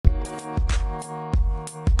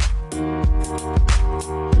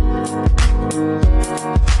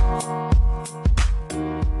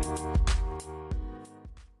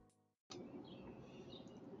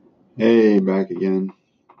Hey, back again.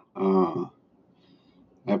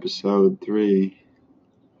 Episode 3.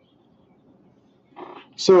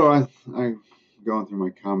 So I going through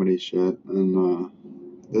my comedy shit, and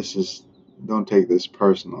this is don't take this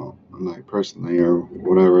personally or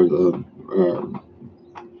whatever.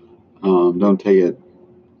 Don't take it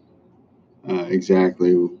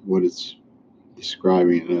exactly what it's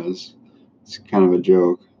describing it as. It's kind of a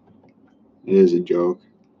joke. It is a joke.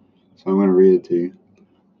 So I'm going to read it to you.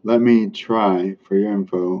 Let me try, for your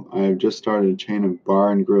info, I have just started a chain of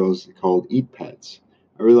bar and grills called Eat Pets.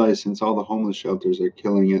 I realize since all the homeless shelters are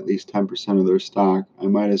killing at least 10% of their stock, I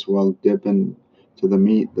might as well dip into the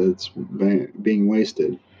meat that's being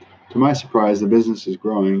wasted. To my surprise, the business is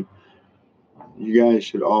growing. You guys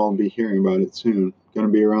should all be hearing about it soon. Gonna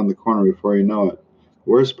be around the corner before you know it. The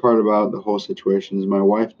worst part about the whole situation is my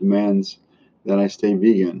wife demands that I stay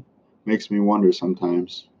vegan. Makes me wonder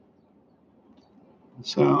sometimes.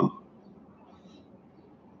 So,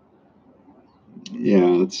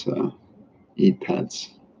 yeah, it's Eat Pets.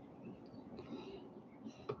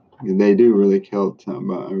 They do really kill. I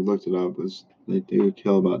looked it up. They do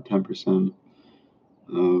kill about 10%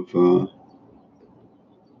 of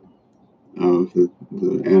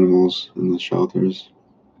the animals in the shelters.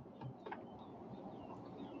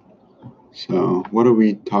 So, what do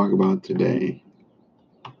we talk about today?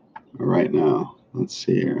 Right now, let's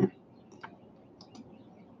see here.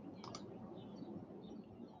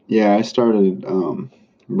 Yeah, I started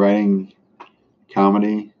writing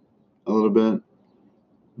comedy a little bit,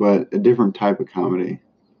 but a different type of comedy.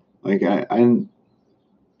 Like I don't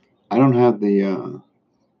have the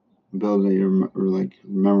ability to like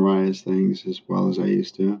memorize things as well as I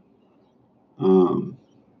used to. Um,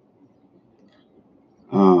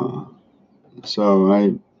 uh, so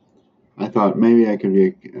I thought maybe I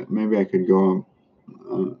could go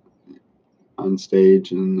uh, on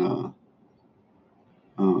stage and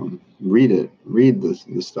read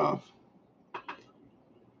the stuff.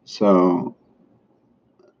 So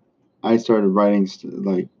I started writing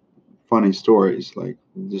like funny stories, like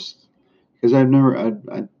just because I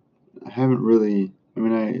haven't really. I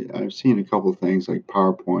mean, I've seen a couple things like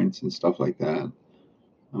PowerPoints and stuff like that.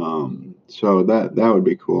 So that would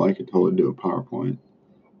be cool. I could totally do a PowerPoint.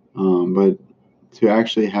 But to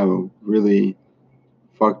actually have a really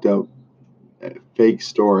fucked up fake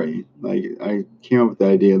story, like I came up with the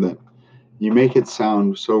idea that you make it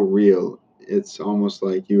sound so real, it's almost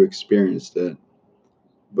like you experienced it,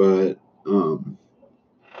 but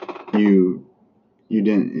you you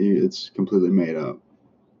didn't. It's completely made up.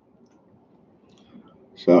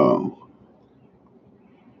 So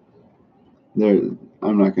there,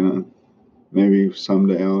 I'm not gonna. Maybe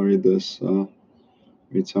someday I'll read this.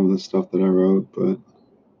 Read some of the stuff that I wrote, but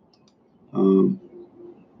um,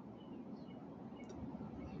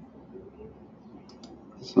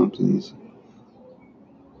 something's.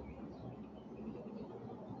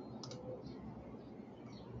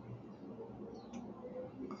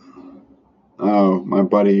 Oh, my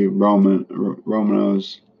buddy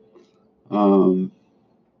Romanos. Um,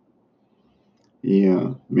 he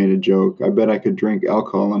made a joke. I bet I could drink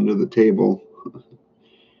alcohol under the table.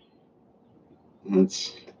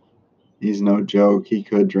 That's He's no joke. He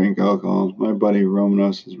could drink alcohol. My buddy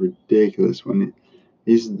Romanos is ridiculous.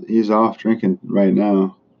 He's off drinking right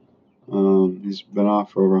now. He's been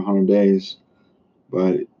off for over 100 days,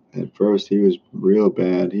 but at first he was real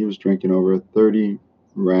bad. He was drinking over a 30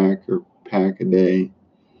 rack or pack a day,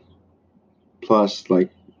 plus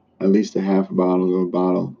like at least a half a bottle to a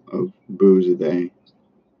bottle of booze a day,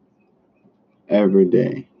 every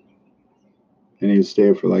day. And he'd stay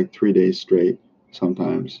up for like 3 days straight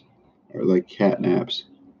sometimes, or like cat naps.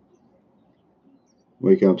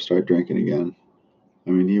 Wake up, start drinking again. I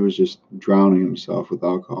mean, he was just drowning himself with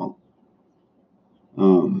alcohol.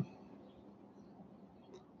 Um,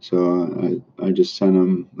 so I just sent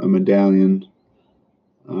him a medallion.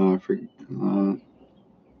 For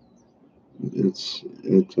it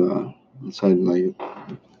said like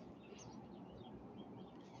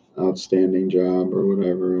outstanding job or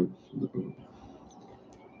whatever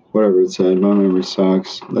it said. My memory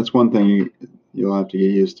sucks. That's one thing you'll have to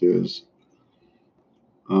get used to is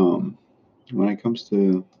um, when it comes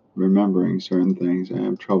to remembering certain things. I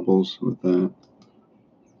have troubles with that.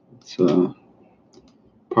 It's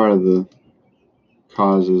part of the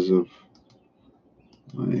causes of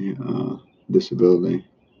my disability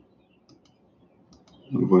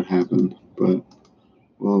of what happened. But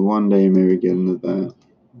we'll one day maybe get into that.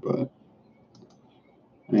 But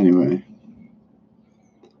anyway,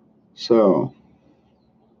 so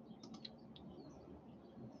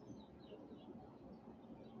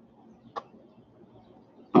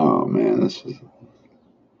oh man, this.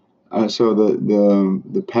 So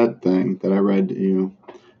the pet thing that I read to you,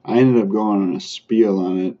 I ended up going on a spiel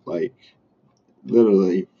on it, like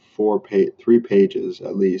literally 3 pages,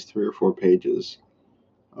 at least 3 or 4 pages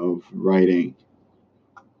of writing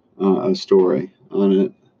a story on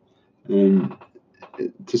it. And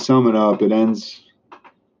to sum it up, it ends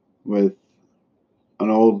with an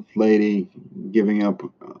old lady giving up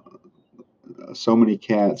so many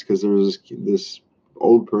cats because there was this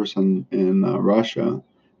old person in Russia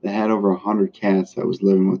that had over 100 cats that was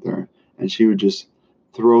living with her, and she would just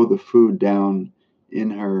throw the food down in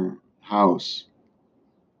her house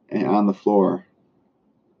and on the floor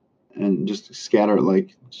and just scatter it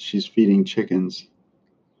like she's feeding chickens.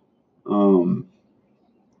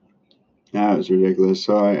 That was ridiculous.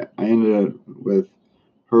 So I ended up with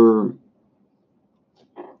her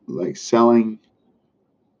like selling.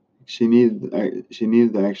 She needed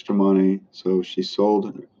the extra money, so she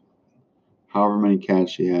sold however many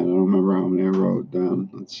cats she had. I don't remember how many I wrote down.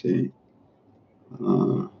 Let's see.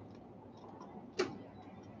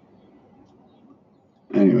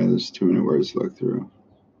 Anyway, there's too many words to look through.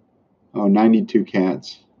 Oh, 92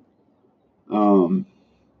 cats.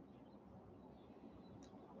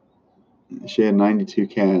 She had 92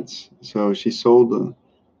 cats, so she sold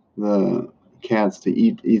the cats to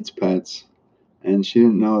Eats Pets, and she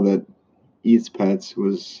didn't know that Eats Pets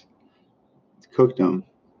was cooked them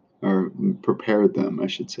or prepared them, I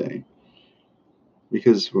should say.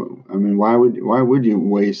 Because I mean, why would you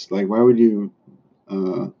waste? Like, why would you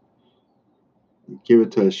give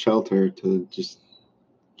it to a shelter to just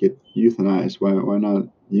get euthanized? Why not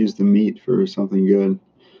use the meat for something good?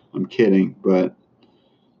 I'm kidding, but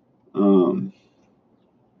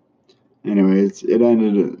anyway, it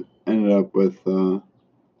ended up with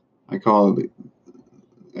I call it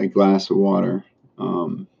a glass of water,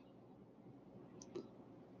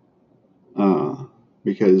 uh,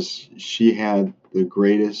 because she had the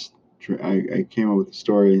greatest. I came up with the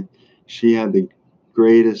story. She had the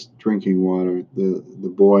greatest drinking water.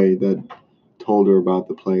 The boy that told her about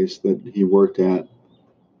the place that he worked at,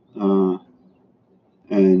 and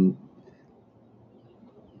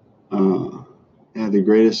had the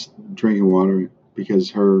greatest drinking water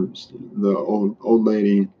because the old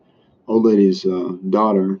lady's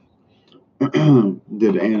daughter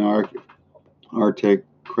did Arctic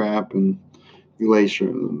crap and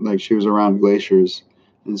glacier, like she was around glaciers,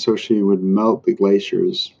 and so she would melt the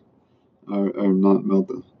glaciers, or not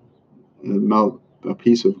melt a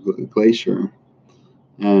piece of glacier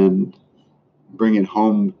and bring it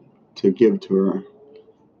home to give to her,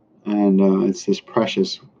 and it's this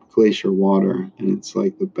precious glacier water, and it's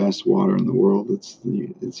like the best water in the world. It's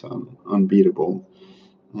unbeatable.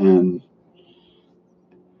 And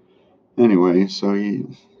anyway, so he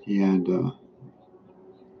had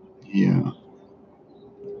he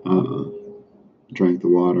uh, drank the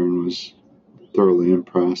water and was thoroughly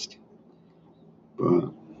impressed.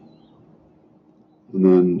 But and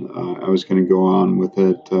then I was going to go on with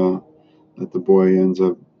it that the boy ends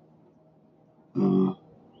up uh,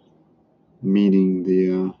 meeting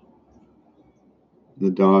the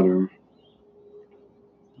daughter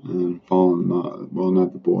and falling. Well,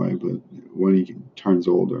 not the boy, but when he turns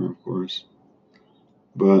older, of course.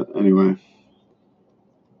 But anyway,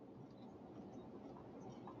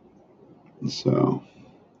 so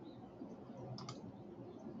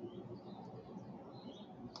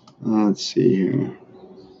let's see here.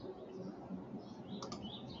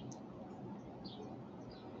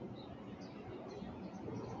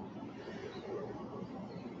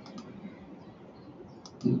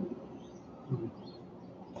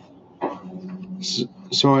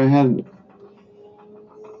 So I had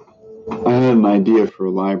an idea for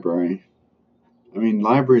a library. I mean,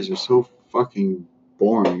 libraries are so fucking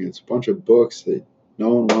boring. It's a bunch of books that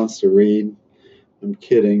no one wants to read. I'm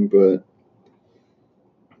kidding, but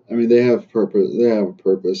I mean, they have purpose. They have a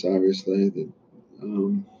purpose, obviously. They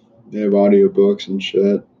have audiobooks and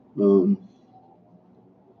shit. And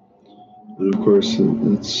of course,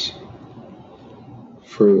 it's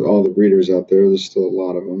for all the readers out there. There's still a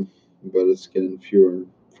lot of them, but it's getting fewer and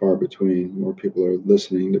far between. More people are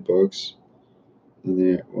listening to books than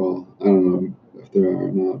they. Well, I don't know if there are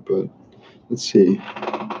or not, but let's see.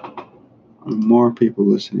 More people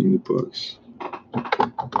listening to books.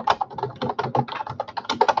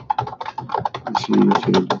 Listening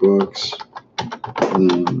to books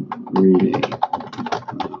than reading.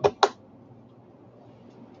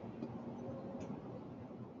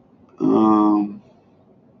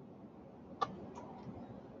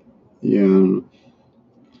 Yeah,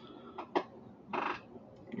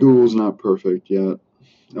 Google's not perfect yet.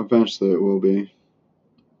 Eventually it will be.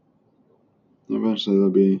 Eventually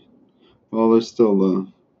there'll be, well, there's still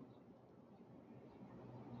the,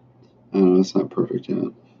 I don't know, it's not perfect yet.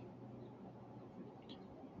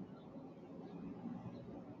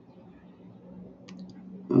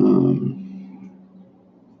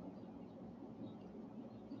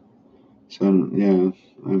 So yeah,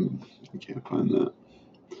 I can't find that.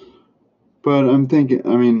 But I'm thinking,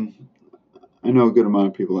 I mean, I know a good amount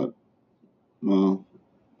of people that, well,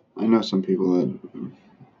 I know some people that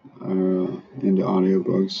are into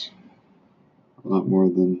audiobooks a lot more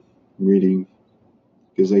than reading,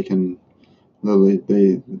 because they can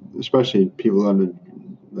literally, especially people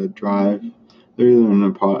that drive, they're either in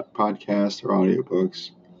a podcast or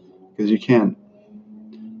audiobooks, because you can't,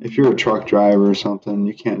 if you're a truck driver or something,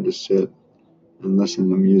 you can't just sit and listen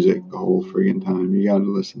to music the whole friggin' time. You got to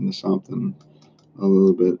listen to something a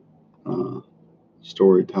little bit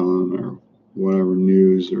storytelling or whatever,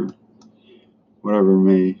 news or whatever it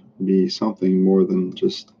may be, something more than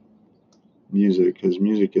just music, because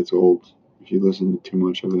music gets old if you listen to too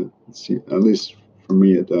much of it. At least for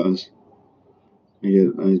me, it does.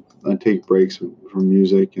 I take breaks from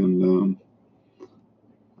music, and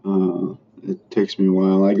it takes me a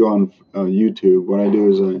while. I go on YouTube. What I do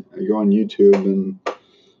is I go on YouTube and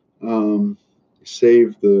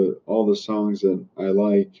save all the songs that I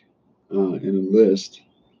like in a list.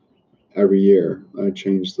 Every year I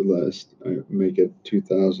change the list. I make it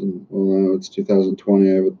 2000. Well, now it's 2020.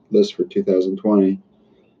 I have a list for 2020.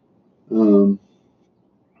 The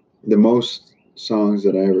most songs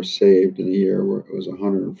that I ever saved in a year was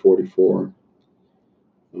 144.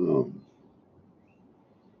 Um,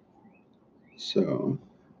 so,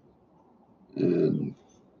 and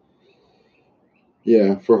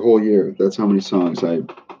yeah, for a whole year, that's how many songs I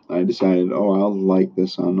decided, oh, I'll like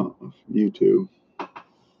this on YouTube.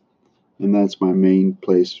 And that's my main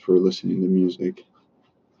place for listening to music.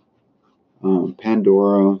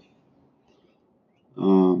 Pandora,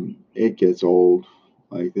 it gets old.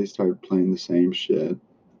 Like, they started playing the same shit.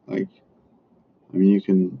 Like, I mean,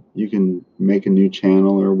 you can make a new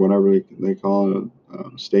channel or whatever they call it,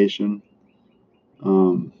 a station,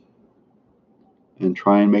 um, and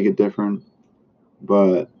try and make it different.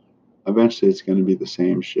 But eventually, it's going to be the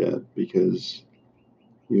same shit, because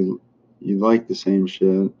you like the same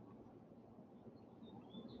shit,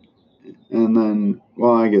 and then,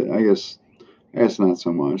 well, I guess not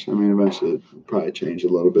so much. I mean, eventually it'll probably change a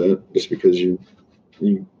little bit, just because you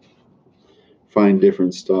find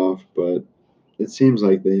different stuff, but it seems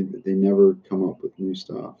like they never come up with new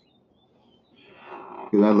stuff.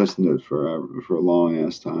 Because I listened to it for a long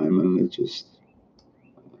ass time, and it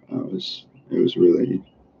was really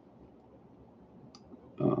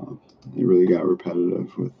uh, it really got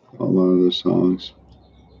repetitive with a lot of the songs.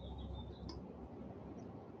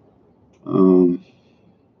 Um,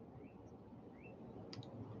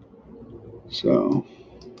 so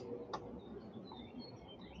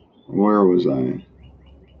where was I?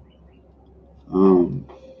 Um,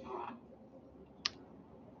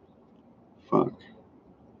 fuck,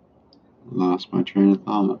 lost my train of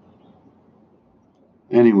thought.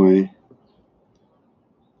 Anyway,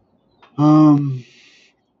 um,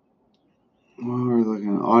 well, we're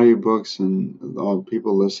looking at audiobooks, and all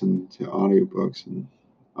people listen to audiobooks, and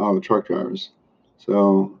truck drivers.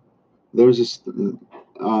 So there's this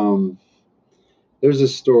um, there's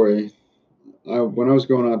this story. When I was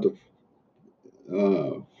going out to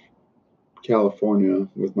California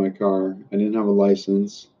with my car, I didn't have a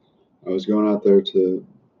license. I was going out there to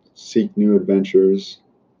seek new adventures,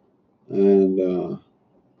 and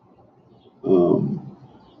um,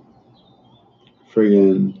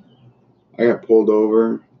 friggin', I got pulled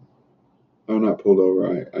over. Oh, not pulled over.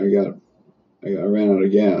 I ran out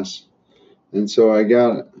of gas, and so I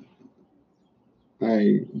got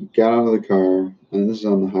out of the car, and this is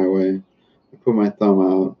on the highway. I put my thumb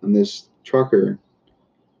out, and this trucker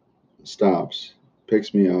stops,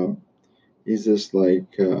 picks me up. He's this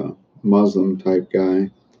like Muslim type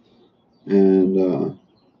guy, and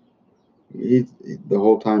he the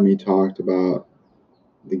whole time he talked about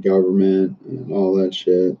the government and all that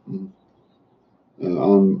shit. And,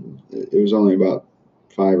 it was only about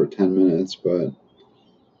 5 or 10 minutes, but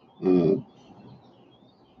uh,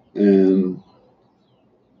 and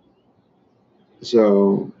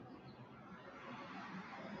so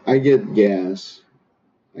I get gas.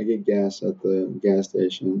 I get gas at the gas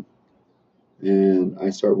station, and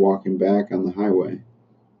I start walking back on the highway,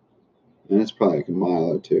 and it's probably like a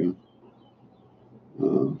mile or two,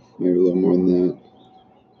 maybe a little more than that.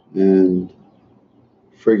 And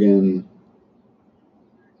friggin'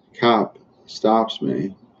 cop stops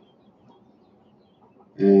me,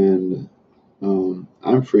 and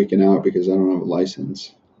I'm freaking out because I don't have a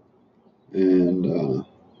license, and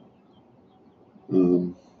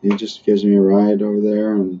he just gives me a ride over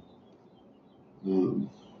there, and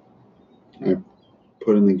I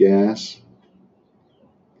put in the gas,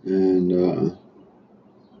 and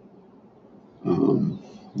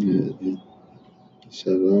he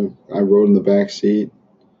said I rode in the back seat,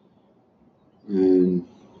 and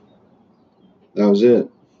that was it.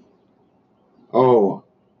 Oh,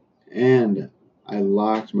 and I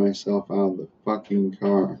locked myself out of the fucking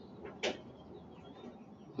car.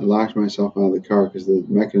 I locked myself out of the car because the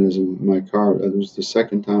mechanism in my car, it was the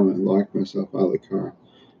second time I locked myself out of the car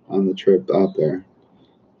on the trip out there.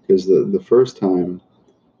 Because the first time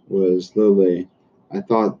was literally, I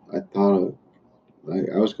thought I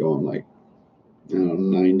was going like, I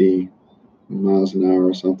don't know, 90 miles an hour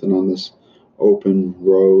or something on this open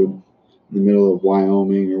road in the middle of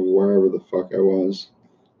Wyoming or wherever the fuck I was.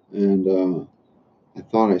 And I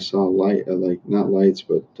thought I saw light, like not lights,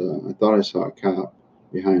 but I thought I saw a cop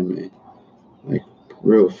behind me, like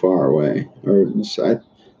real far away. I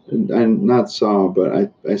not saw,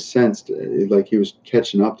 but I sensed it, like he was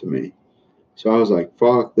catching up to me. So I was like,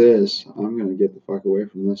 fuck this. I'm going to get the fuck away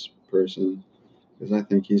from this person because I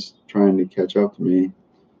think he's trying to catch up to me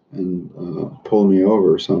and pull me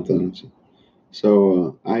over or something.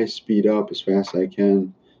 So I speed up as fast as I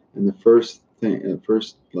can. And the first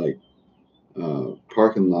like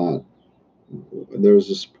parking lot, there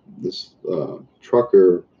was this truck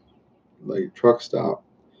stop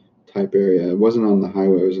type area. It wasn't on the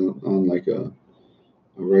highway. It was on like a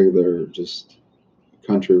regular just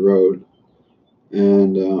country road.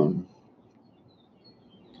 And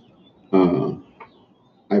uh,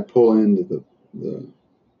 I pull into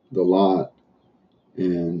the lot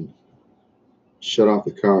and shut off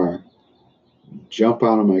the car, jump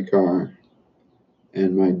out of my car,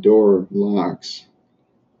 and my door locks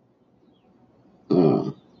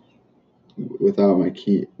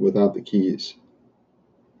without the keys.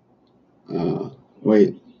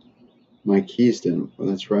 Wait, my keys didn't. Well,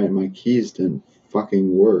 that's right, my keys didn't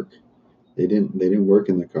fucking work. They didn't work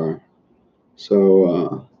in the car.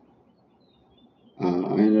 So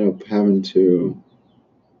I ended up having to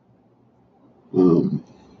um,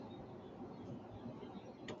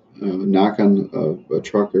 knock on a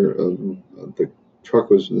trucker.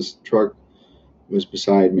 This truck was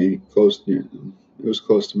beside me, it was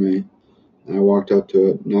close to me. And I walked up to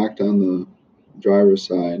it, knocked on the driver's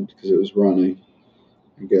side because it was running.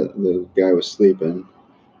 The guy was sleeping.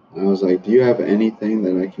 And I was like, "Do you have anything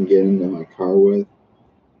that I can get into my car with?"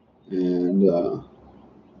 And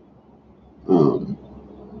um,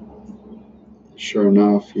 sure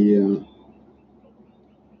enough, he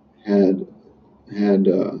had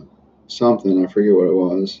something. I forget what it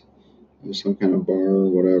was. It was some kind of bar or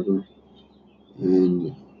whatever.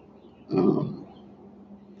 And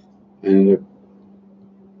I ended up.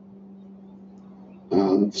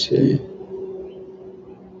 Let's see.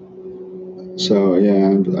 So yeah,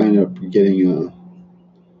 I ended up getting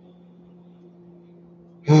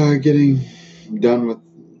done with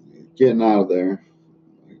getting out of there.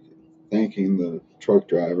 Thanking the truck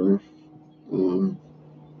driver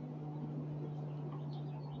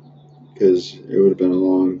because it would have been a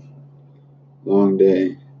long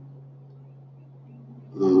day.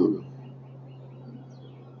 Um,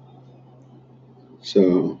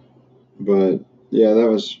 so, but yeah, that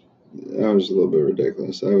was a little bit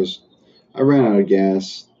ridiculous. I ran out of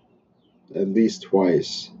gas at least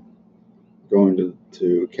twice going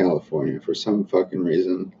to California for some fucking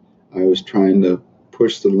reason. I was trying to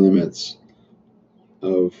push the limits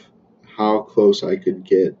of how close I could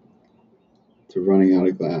get to running out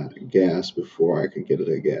of gas before I could get at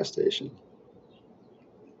a gas station.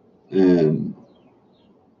 And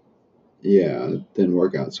yeah, it didn't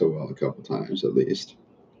work out so well a couple times at least.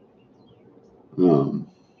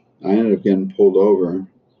 I ended up getting pulled over,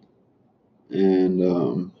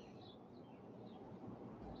 and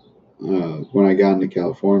when I got into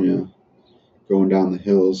California, going down the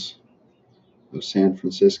hills of San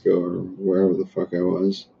Francisco or wherever the fuck I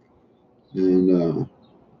was, and oh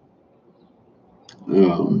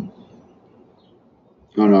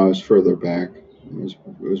no, I was further back. It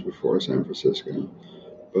was before San Francisco,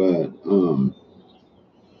 but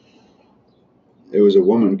it was a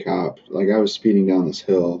woman cop. Like I was speeding down this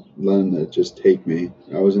hill, letting it just take me.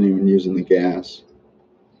 I wasn't even using the gas,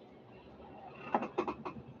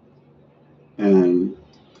 and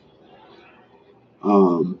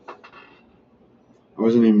I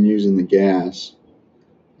wasn't even using the gas,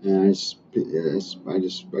 and I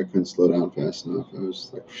couldn't slow down fast enough. I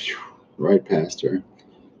was like, right past her,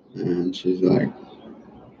 and she's like,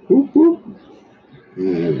 whoop whoop.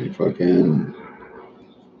 And fucking,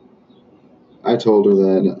 I told her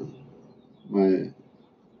that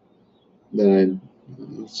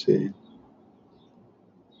let's see,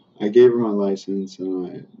 I gave her my license,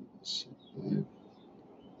 and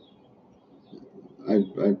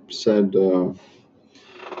I said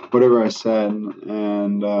whatever I said,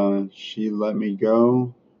 and she let me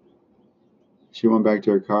go. She went back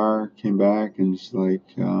to her car, came back, and she's like,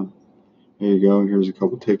 "Here you go. Here's a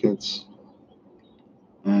couple tickets."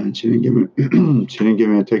 And she didn't give me she didn't give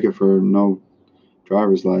me a ticket for no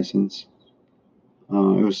driver's license.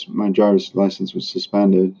 It was my driver's license was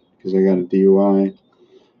suspended because I got a DUI,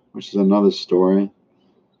 which is another story.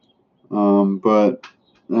 But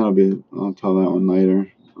I'll tell that one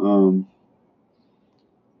later.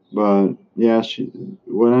 But yeah,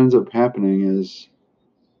 what ends up happening is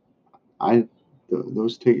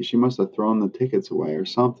those tickets, she must have thrown the tickets away or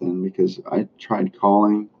something, because I tried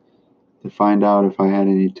calling to find out if I had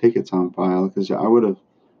any tickets on file, because I would have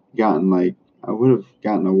gotten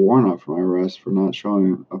a warrant out for my arrest for not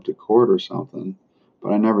showing up to court or something, but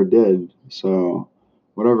I never did. So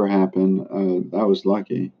whatever happened, that was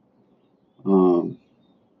lucky. Um,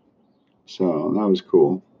 so that was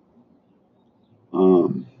cool.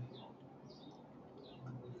 Um,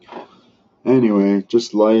 anyway,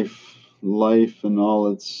 just life and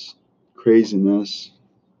all its craziness.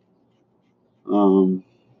 Um,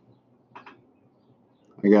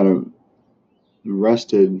 I got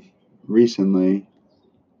arrested recently.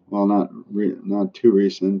 Well, not too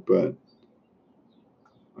recent, but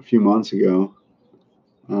a few months ago,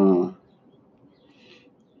 uh,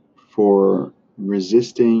 for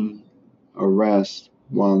resisting arrest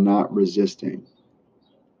while not resisting.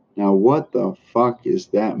 Now, what the fuck does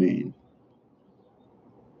that mean?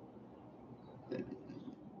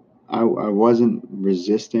 I wasn't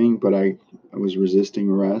resisting, but I was resisting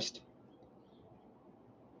arrest.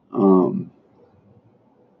 Um,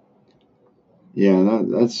 yeah,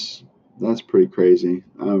 that's pretty crazy.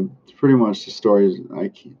 It's pretty much the story.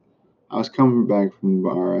 I was coming back from the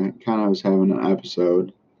bar. I kind of was having an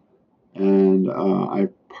episode, and I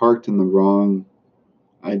parked in the wrong.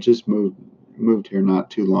 I just moved here not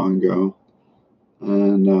too long ago,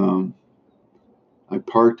 and I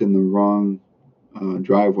parked in the wrong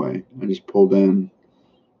driveway. I just pulled in,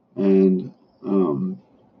 and um,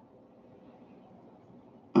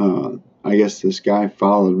 uh, I guess this guy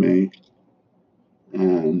followed me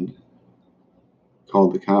and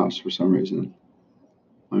called the cops for some reason.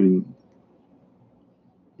 I mean,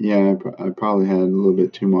 yeah, I probably had a little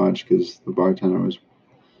bit too much because the bartender was.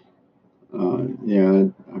 Yeah,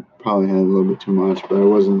 I probably had a little bit too much, but I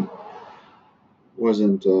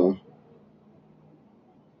wasn't a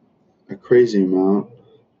crazy amount.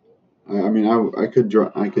 I mean, I could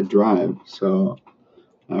drive, so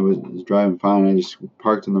I was driving fine. I just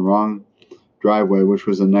parked in the wrong driveway, which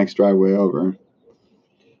was the next driveway over,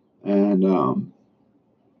 and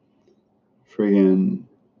friggin'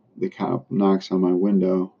 the cop knocks on my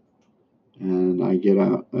window, and I get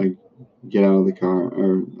out. I get out of the car,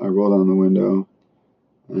 or I roll down the window,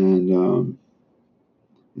 and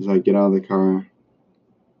he's like, "Get out of the car,"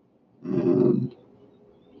 and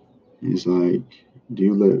he's like, Do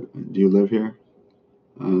you live here?"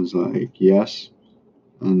 I was like, "Yes."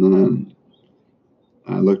 And then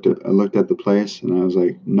I looked at the place, and I was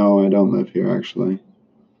like, "No, I don't live here actually."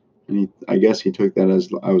 And I guess he took that as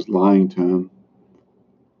I was lying to him.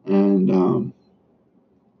 And and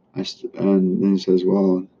then he says,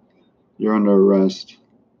 "Well, you're under arrest."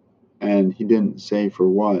 And he didn't say for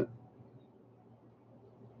what.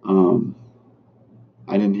 Um,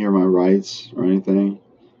 I didn't hear my rights or anything.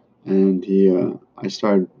 And I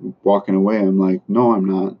started walking away. I'm like, "No, I'm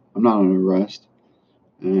not. I'm not under arrest."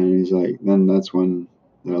 And he's like, then that's when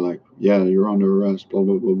they're like, "Yeah, you're under arrest." Blah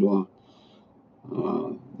blah blah blah.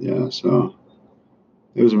 Yeah, so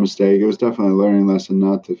it was a mistake. It was definitely a learning lesson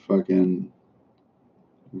not to fucking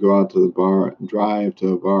go out to the bar, drive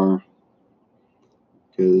to a bar,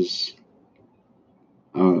 because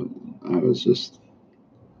I, I was just,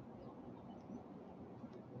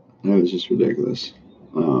 it was just ridiculous.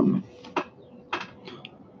 Um,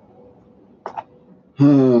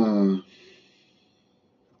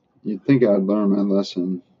 you'd think I'd learn my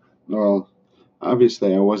lesson. Well,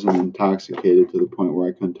 obviously I wasn't intoxicated to the point where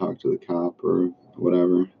I couldn't talk to the cop or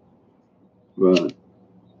whatever, but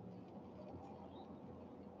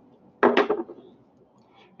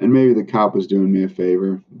and maybe the cop was doing me a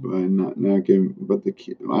favor by not giving, but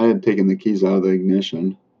I had taken the keys out of the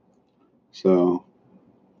ignition, so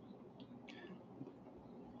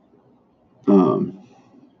um,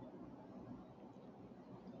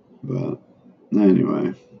 but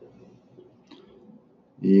anyway,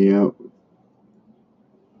 Yep.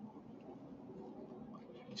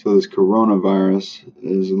 So this coronavirus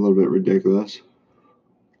is a little bit ridiculous.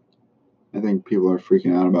 I think people are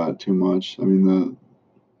freaking out about it too much. I mean,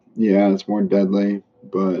 it's more deadly,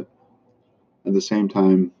 but at the same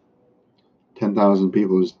time, 10,000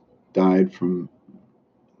 people just died from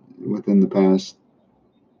within the past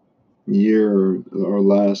year or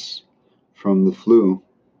less from the flu.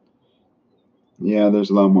 Yeah, there's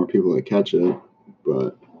a lot more people that catch it,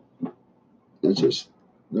 but it's just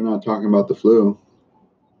they're not talking about the flu.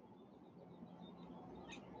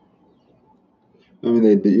 I mean,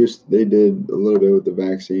 they did a little bit with the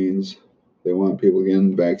vaccines. They want people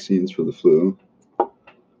getting vaccines for the flu,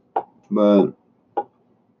 but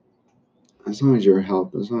as long as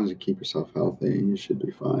as long as you keep yourself healthy, you should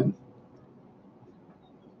be fine.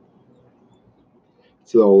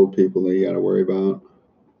 It's the old people that you got to worry about.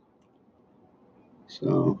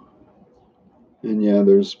 So, and yeah,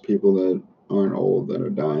 there's people that aren't old that are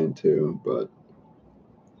dying too, but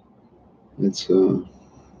it's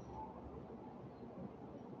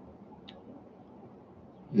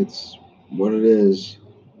it's what it is.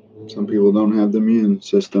 Some people don't have the immune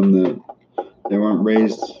system that they weren't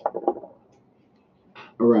raised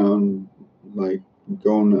around, like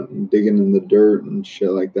going and digging in the dirt and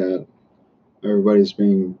shit like that. Everybody's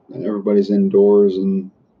indoors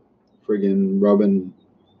and friggin' rubbing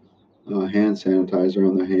hand sanitizer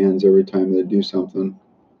on their hands every time they do something,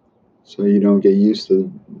 so you don't get used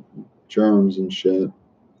to germs and shit.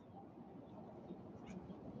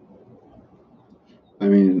 I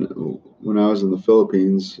mean, when I was in the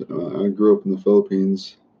Philippines, I grew up in the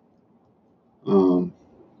Philippines. Um,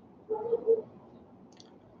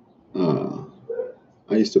 uh,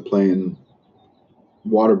 I used to play in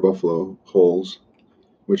water buffalo holes,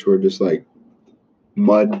 which were just like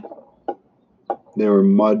mud. They were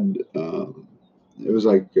mud. It was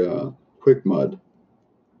like quick mud,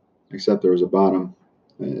 except there was a bottom.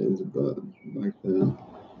 Like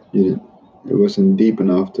you, it wasn't deep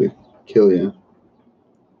enough to kill you,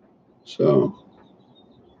 so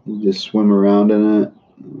you just swim around in it.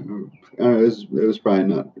 It was probably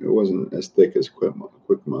not. It wasn't as thick as quick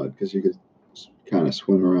mud because you could kind of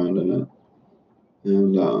swim around in it.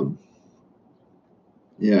 And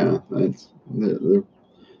yeah, that's the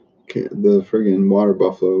friggin' water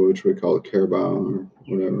buffalo, which we call carabao or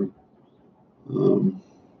whatever. Um,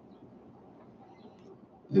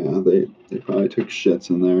 yeah, they probably took shits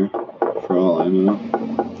in there, for all I know.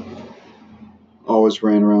 Always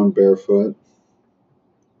ran around barefoot.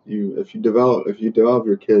 If you develop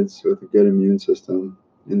your kids with a good immune system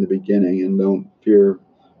in the beginning and don't fear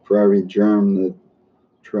for every germ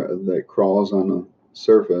that crawls on the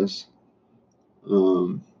surface,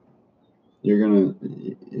 um, you're gonna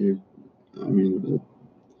you. I mean,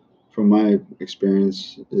 from my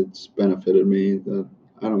experience, it's benefited me that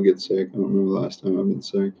I don't get sick. I don't remember the last time I've been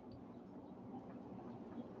sick.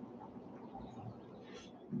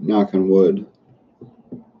 Knock on wood.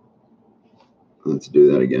 Let's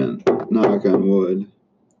do that again. Knock on wood.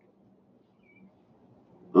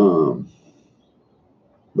 Um,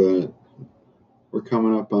 but we're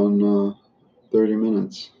coming up on 30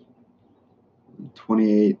 minutes,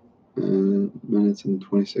 28 minutes and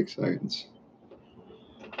 26 seconds.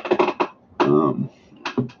 Um,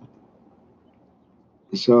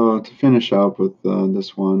 so to finish up with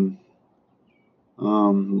this one,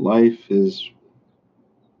 life is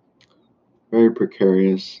very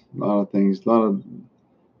precarious. A lot of things,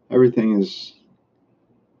 everything is.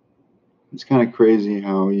 It's kind of crazy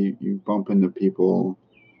how you bump into people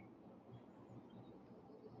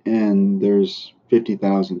and there's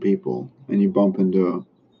 50,000 people and you bump into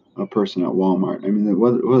a person at Walmart. I mean,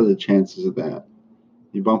 what are the chances of that?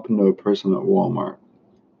 You bump into a person at Walmart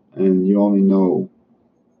and you only know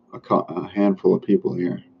a handful of people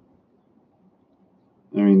here.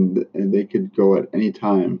 I mean, they could go at any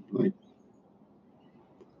time, like,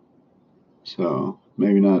 so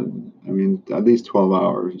maybe not. I mean, at least 12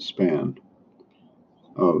 hours span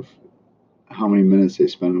of how many minutes they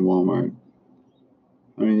spend in Walmart.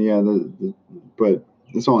 I mean, yeah, but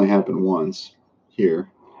this only happened once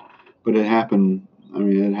here, but it happened. I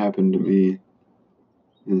mean, it happened to me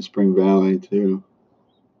in Spring Valley too,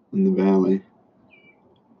 in the valley,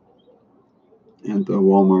 at the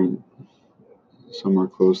Walmart somewhere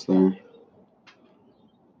close there.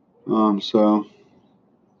 So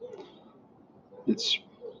it's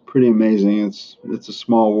pretty amazing. It's a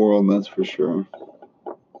small world, that's for sure.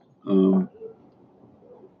 Um,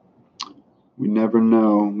 we never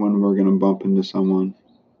know when we're gonna bump into someone.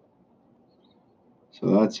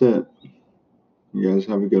 So that's it. You guys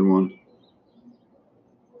have a good one.